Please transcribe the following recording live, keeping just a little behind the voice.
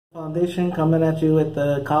Foundation coming at you with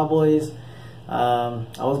the Cowboys. I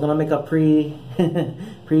was gonna make a pre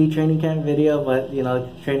training camp video, but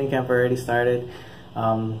training camp already started.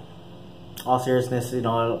 All seriousness, I had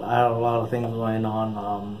a lot of things going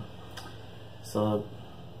on, so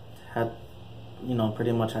had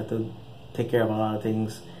pretty much had to take care of a lot of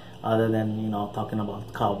things other than talking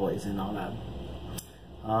about Cowboys and all that.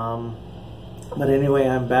 But anyway,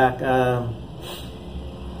 I'm back.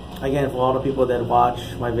 Again, for all the people that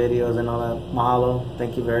watch my videos and all that, mahalo.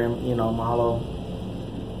 Thank you very much. Mahalo.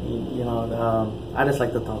 I just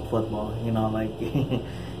like to talk football. I'm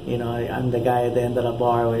the guy at the end of the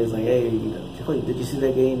bar where he's like, hey, did you see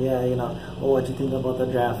that game? Yeah, oh, what you think about the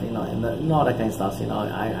draft? And all that kind of stuff.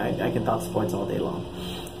 I can talk sports all day long.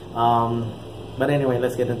 But anyway,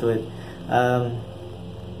 let's get into it. I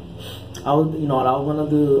was gonna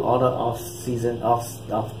do all the off season, all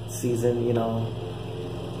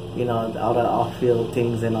the off-field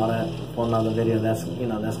things and all that for another video. That's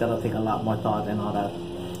gonna take a lot more thought and all that.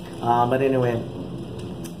 But anyway,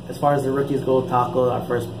 as far as the rookies go, Taco, our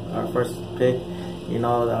first pick,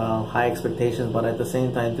 high expectations, but at the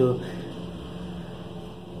same time too,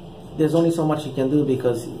 there's only so much he can do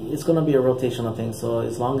because it's gonna be a rotational thing. So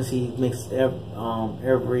as long as he makes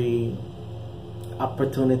every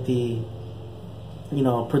opportunity,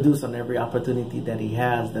 produce on every opportunity that he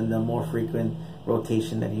has, then the more frequent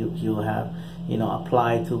rotation that he'll have,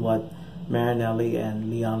 apply to what Marinelli and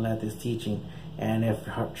Leon Leth is teaching. And if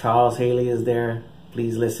Charles Haley is there,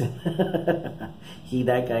 please listen.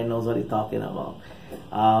 That guy knows what he's talking about.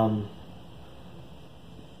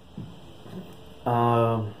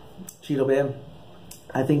 Cheeto Bib,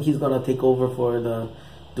 I think he's gonna take over for the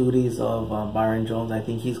duties of Byron Jones. I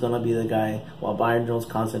think he's gonna be the guy while Byron Jones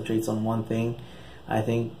concentrates on one thing. I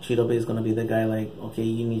think Cheeto Bib is gonna be the guy like, okay,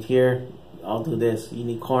 you need here, I'll do this. You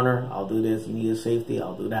need corner, I'll do this. You need a safety,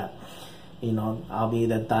 I'll do that. I'll be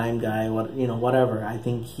that dime guy, whatever. I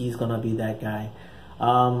think he's gonna be that guy.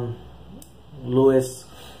 Lewis,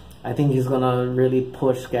 I think he's gonna really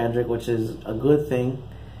push Skandrick, which is a good thing.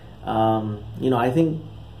 I think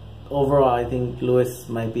overall, I think Lewis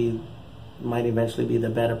might eventually be the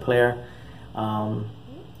better player.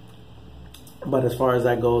 But as far as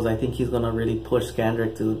that goes, I think he's gonna really push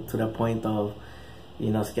Skandrick to the point of,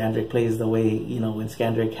 Skandrick plays the way, when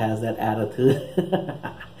Skandrick has that attitude.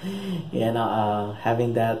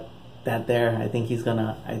 Having that there, I think he's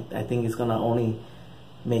gonna only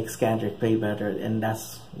make Skandrick play better, and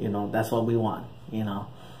that's what we want,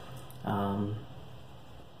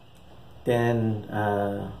 Then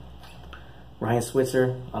Ryan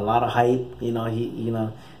Switzer, a lot of hype,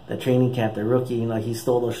 the training camp, the rookie, he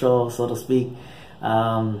stole the show, so to speak.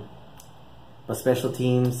 But special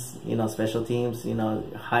teams, I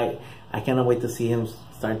cannot wait to see him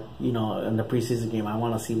start, in the preseason game. I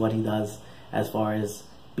want to see what he does as far as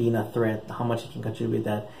being a threat, how much he can contribute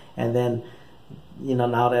that. And then,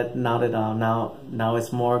 now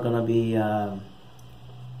it's more gonna be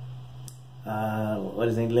what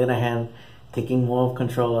is his name, Linehan, taking more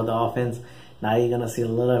control of the offense. Now you're gonna see a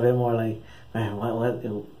little bit more like, man, what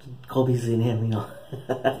Kobe's in him,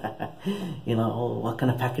 what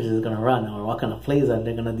kind of packages is gonna run, or what kind of plays are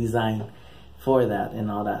they gonna design for that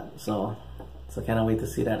and all that. So can't wait to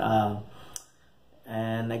see that.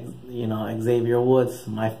 And Xavier Woods,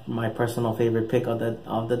 my personal favorite pick of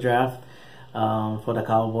the draft for the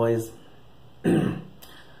Cowboys.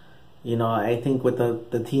 I think with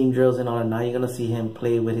the team drills and all that, now you're gonna see him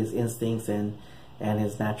play with his instincts and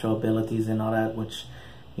his natural abilities and all that, which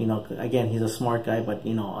again, he's a smart guy, but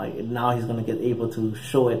now he's gonna get able to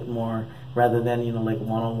show it more rather than like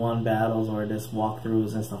one-on-one battles or just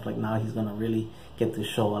walkthroughs and stuff. Like now he's gonna really get to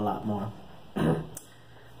show a lot more.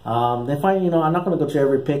 Then finally, I'm not gonna go through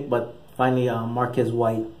every pick, but finally, Marquez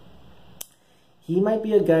White. He might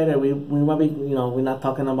be a guy that we might be we're not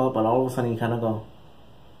talking about, but all of a sudden you kind of go,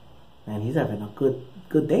 man, he's having a good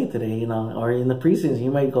day today, or in the preseason you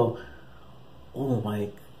might go, oh my,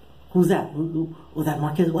 who's that? Oh, that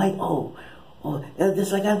Marquez White? Oh,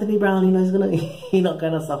 just like Anthony Brown, he's gonna,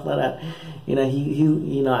 kind of stuff like that.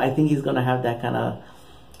 I think he's gonna have that kind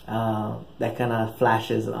of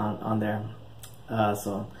flashes on there.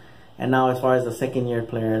 And now as far as the second year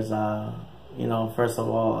players, first of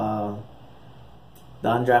all, the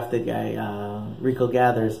undrafted guy, Rico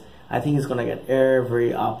Gathers, I think he's gonna get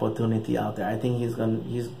every opportunity out there. I think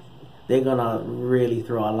they're gonna really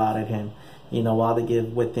throw a lot at him. While they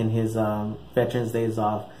give within his Veterans Days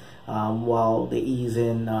off, while they ease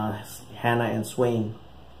in Hannah and Swain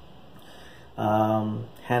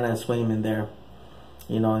in there.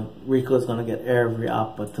 Rico's gonna get every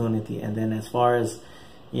opportunity. And then as far as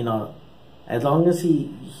as long as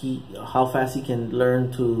he how fast he can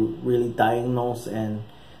learn to really diagnose and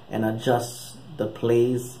adjust the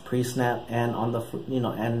plays pre-snap and on the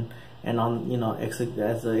and on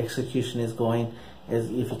as the execution is going, as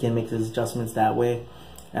if he can make his adjustments that way,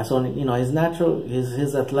 that's when his natural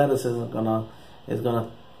his athleticism is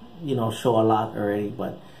gonna show a lot already.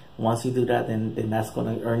 But once you do that, then that's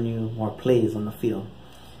gonna earn you more plays on the field,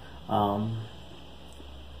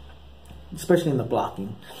 especially in the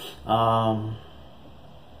blocking.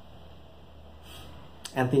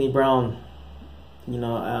 Anthony Brown, and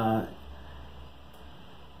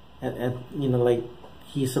like,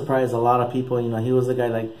 he surprised a lot of people. He was a guy,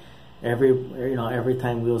 like, every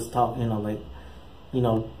time we was talking,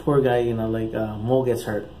 poor guy, Mo gets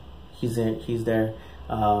hurt, he's there.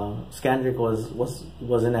 Skandrick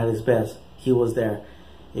wasn't at his best, he was there.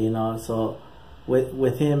 So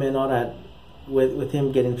with him and all that, with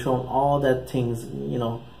him getting shown all that things,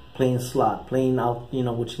 playing slot, playing out,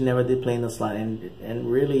 which he never did play in the slot,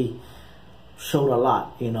 and really showed a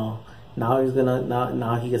lot. Now he's gonna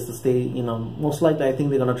now he gets to stay. Most likely I think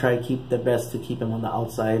they're gonna try to keep their best to keep him on the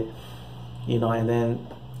outside. And then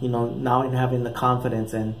now in having the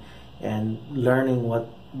confidence and learning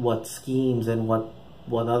what schemes and what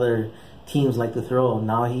other teams like to throw.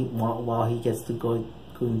 Now while he gets to go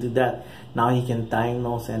and do that, now he can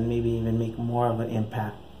diagnose and maybe even make more of an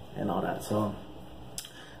impact and all that. So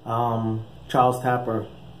Charles Tapper,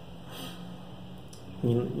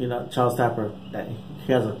 Charles Tapper, that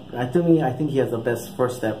he has I think he has the best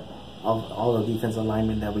first step of all the defensive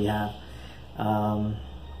linemen that we have.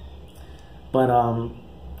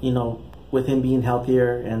 With him being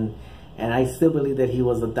healthier, and I still believe that he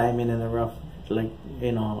was a diamond in the rough,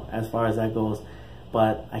 as far as that goes.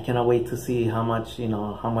 But I cannot wait to see how much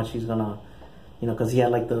he's gonna, because he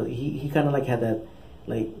had he kind of had that,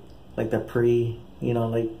 like the pre,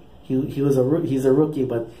 he's a rookie,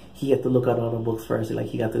 but he had to look at all the books first. Like,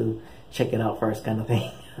 he got to check it out first, kind of thing.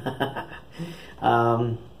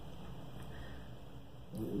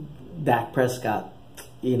 Dak Prescott,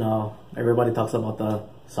 everybody talks about the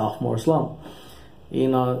sophomore slump.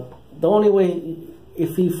 The only way,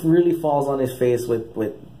 if he really falls on his face with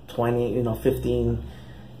 20, 15,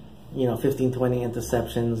 15, 20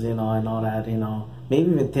 interceptions, and all that,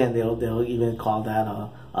 maybe even 10, they'll even call that a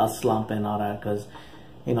slump and all that, because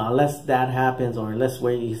unless that happens, or unless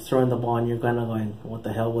where he's throwing the ball and you're kind of going, what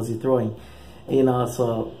the hell was he throwing?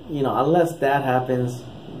 So, unless that happens,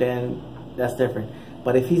 then that's different.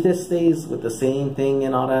 But if he just stays with the same thing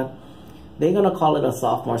and all that, they're going to call it a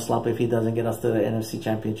sophomore slump if he doesn't get us to the NFC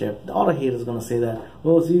Championship. All the haters going to say that,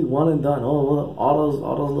 oh, see, one and done, oh, all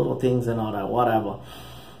those little things and all that, whatever.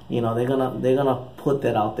 They're gonna put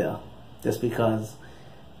that out there just because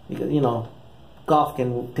Goff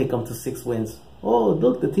can take them to 6 wins. Oh,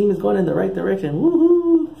 look, the team is going in the right direction.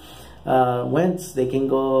 Woohoo! Wentz, they can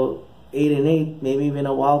go 8-8, maybe even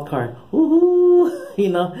a wild card.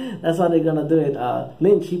 Woohoo! That's how they're gonna do it.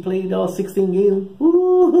 Lynch, he played all 16 games. Woohoo!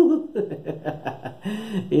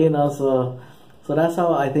 So that's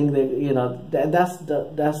how I think that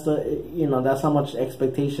that's how much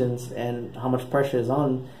expectations and how much pressure is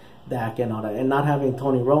on Dak and all that, and not having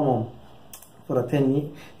Tony Romo for the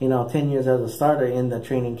 10 years as a starter in the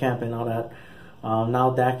training camp and all that.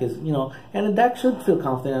 Now Dak is, and Dak should feel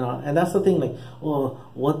confident, and that's the thing. Like,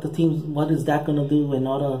 what is Dak gonna do when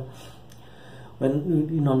now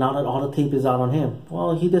that all the tape is out on him?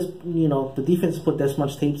 Well, he just, the defense put this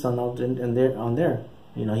much tapes on there.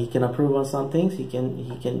 He can improve on some things. He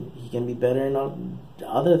can be better in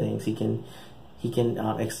other things. He can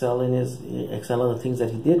excel in the things that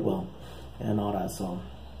he did well, and all that. So,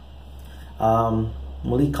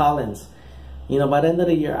 Malik Collins. By the end of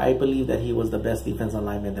the year, I believe that he was the best defensive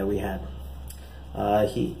lineman that we had.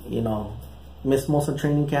 He, missed most of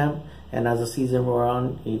training camp, and as the season wore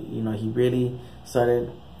on, he really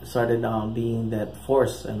started being that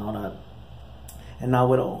force and all that. And now,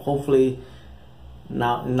 hopefully,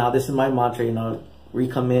 now this is my mantra,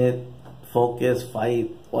 recommit, focus,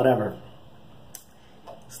 fight, whatever.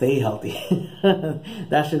 Stay healthy.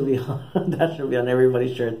 That should be on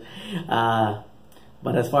everybody's shirt.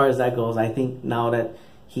 But as far as that goes, I think now that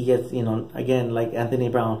he gets, again, like Anthony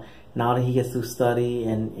Brown, now that he gets to study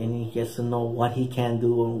and he gets to know what he can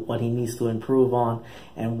do and what he needs to improve on,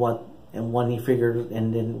 and when he figured,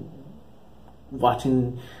 and then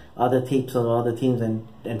watching other tapes of other teams and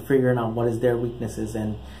figuring out what is their weaknesses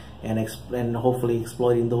and hopefully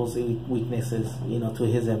exploiting those weaknesses, to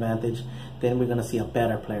his advantage, then we're gonna see a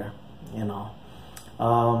better player,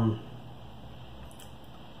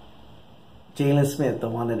 Jalen Smith, the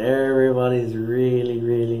one that everybody's really,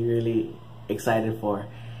 really, really excited for.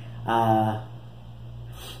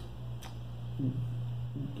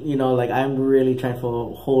 You know, like I'm really trying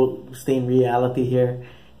to stay in reality here,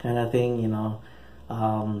 kind of thing. You know,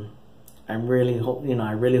 I'm really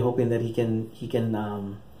I'm really hoping that he can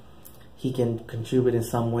contribute in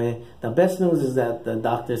some way. The best news is that the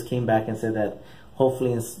doctors came back and said that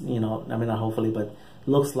hopefully, you know, I mean not hopefully, but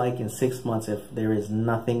looks like in 6 months, if there is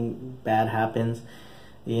nothing bad happens,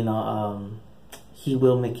 you know, he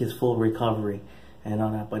will make his full recovery and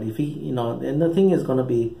all that. But if he, you know, and the thing is going to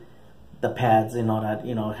be the pads and all that,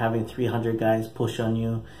 you know, having 300 guys push on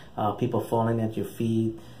you, people falling at your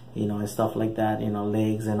feet, you know, and stuff like that, you know,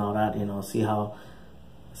 legs and all that, you know, see how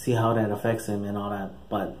that affects him and all that.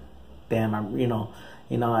 But damn,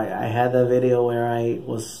 I had that video where I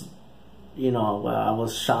was, you know, I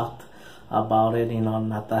was shocked about it, you know,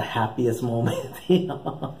 not the happiest moment, you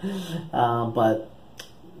know, but,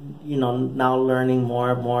 you know, now learning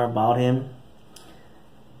more and more about him,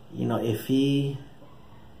 you know, if he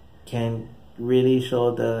can really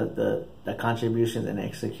show the contributions and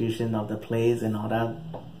execution of the plays and all that,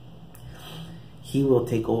 he will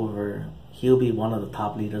take over. He'll be one of the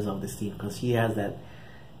top leaders of this team, because he has that,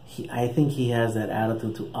 I think he has that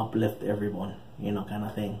attitude to uplift everyone, you know, kind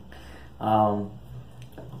of thing.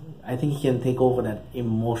 I think he can take over that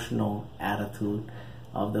emotional attitude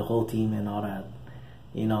of the whole team and all that.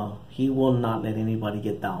 You know, he will not let anybody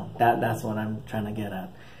get down. That's what I'm trying to get at.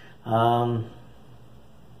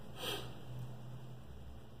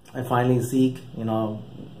 And finally, Zeke, you know,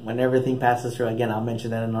 when everything passes through, again, I'll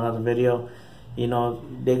mention that in another video, you know,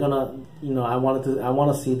 they're gonna, you know, I want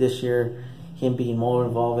to see this year him being more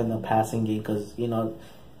involved in the passing game, because, you know,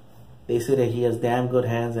 they say that he has damn good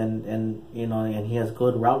hands and you know, and he has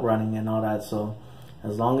good route running and all that. So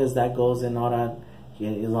as long as that goes and all that,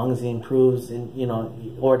 as long as he improves, and, you know,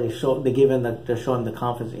 or they're showing the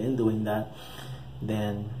confidence in doing that,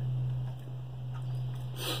 then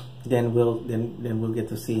we'll get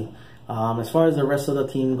to see. As far as the rest of the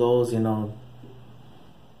team goes, you know,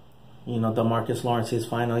 DeMarcus Lawrence, his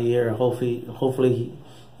final year, hopefully,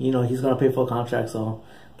 you know, he's gonna pay full contract. So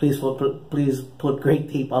please put great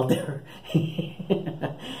tape out there.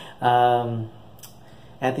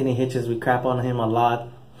 Anthony Hitchens, we crap on him a lot,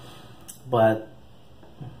 but,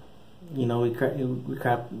 you know, we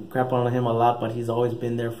crap on him a lot, but he's always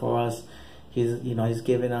been there for us. He's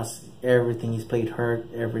given us everything. He's played hurt,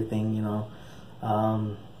 everything, you know.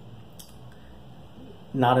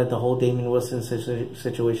 Now that the whole Damian Wilson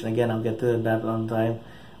situation, again, I'll get to that on time.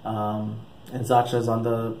 And Zacha's on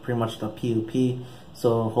pretty much the PUP.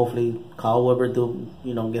 So hopefully Kyle Weber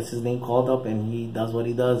gets his name called up and he does what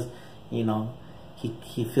he does. You know,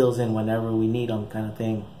 he fills in whenever we need him, kind of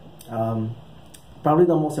thing. Probably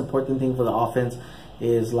the most important thing for the offense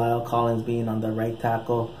is Lyle Collins being on the right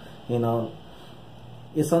tackle. You know,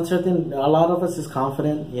 it's uncertain. A lot of us is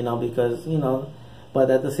confident, you know, because, you know,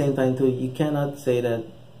 but at the same time too, you cannot say that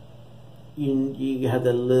you have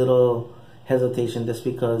the little hesitation just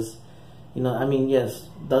because, you know, I mean, yes,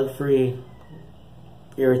 Doug Free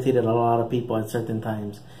irritated a lot of people at certain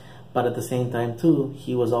times, but at the same time too,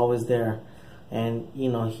 he was always there. And, you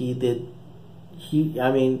know,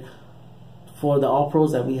 I mean, for the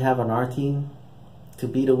all-pros that we have on our team, to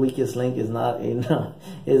be the weakest link is not, you know,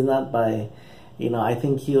 is not by, you know, I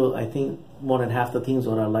think more than half the teams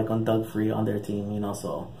would are like on Doug Free on their team, you know,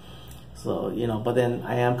 so, you know, but then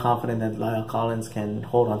I am confident that Lyle Collins can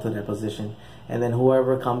hold on to that position. And then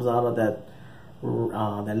whoever comes out of that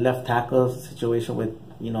left tackle situation with,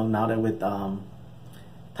 you know, now that with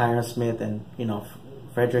Tyron Smith and, you know,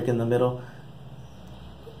 Frederick in the middle,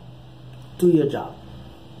 do your job.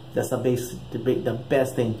 That's the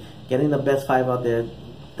best thing. Getting the best five out there.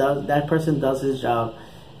 That person does his job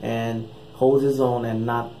and holds his own, and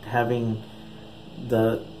not having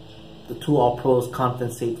the two all pros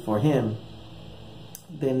compensate for him,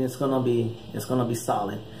 then it's gonna be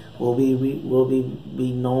solid. Will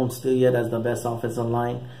be known still yet as the best offensive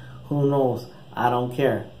line? Who knows? I don't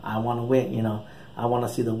care. I want to win. You know, I want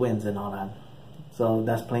to see the wins and all that. So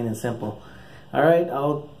that's plain and simple. All right,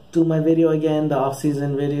 I'll do my video again, the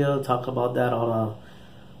off-season video, talk about that, all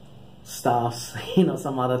the stuffs, you know,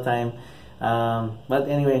 some other time. But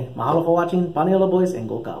anyway, mahalo for watching. Paniolo boys, and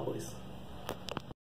go Cowboys.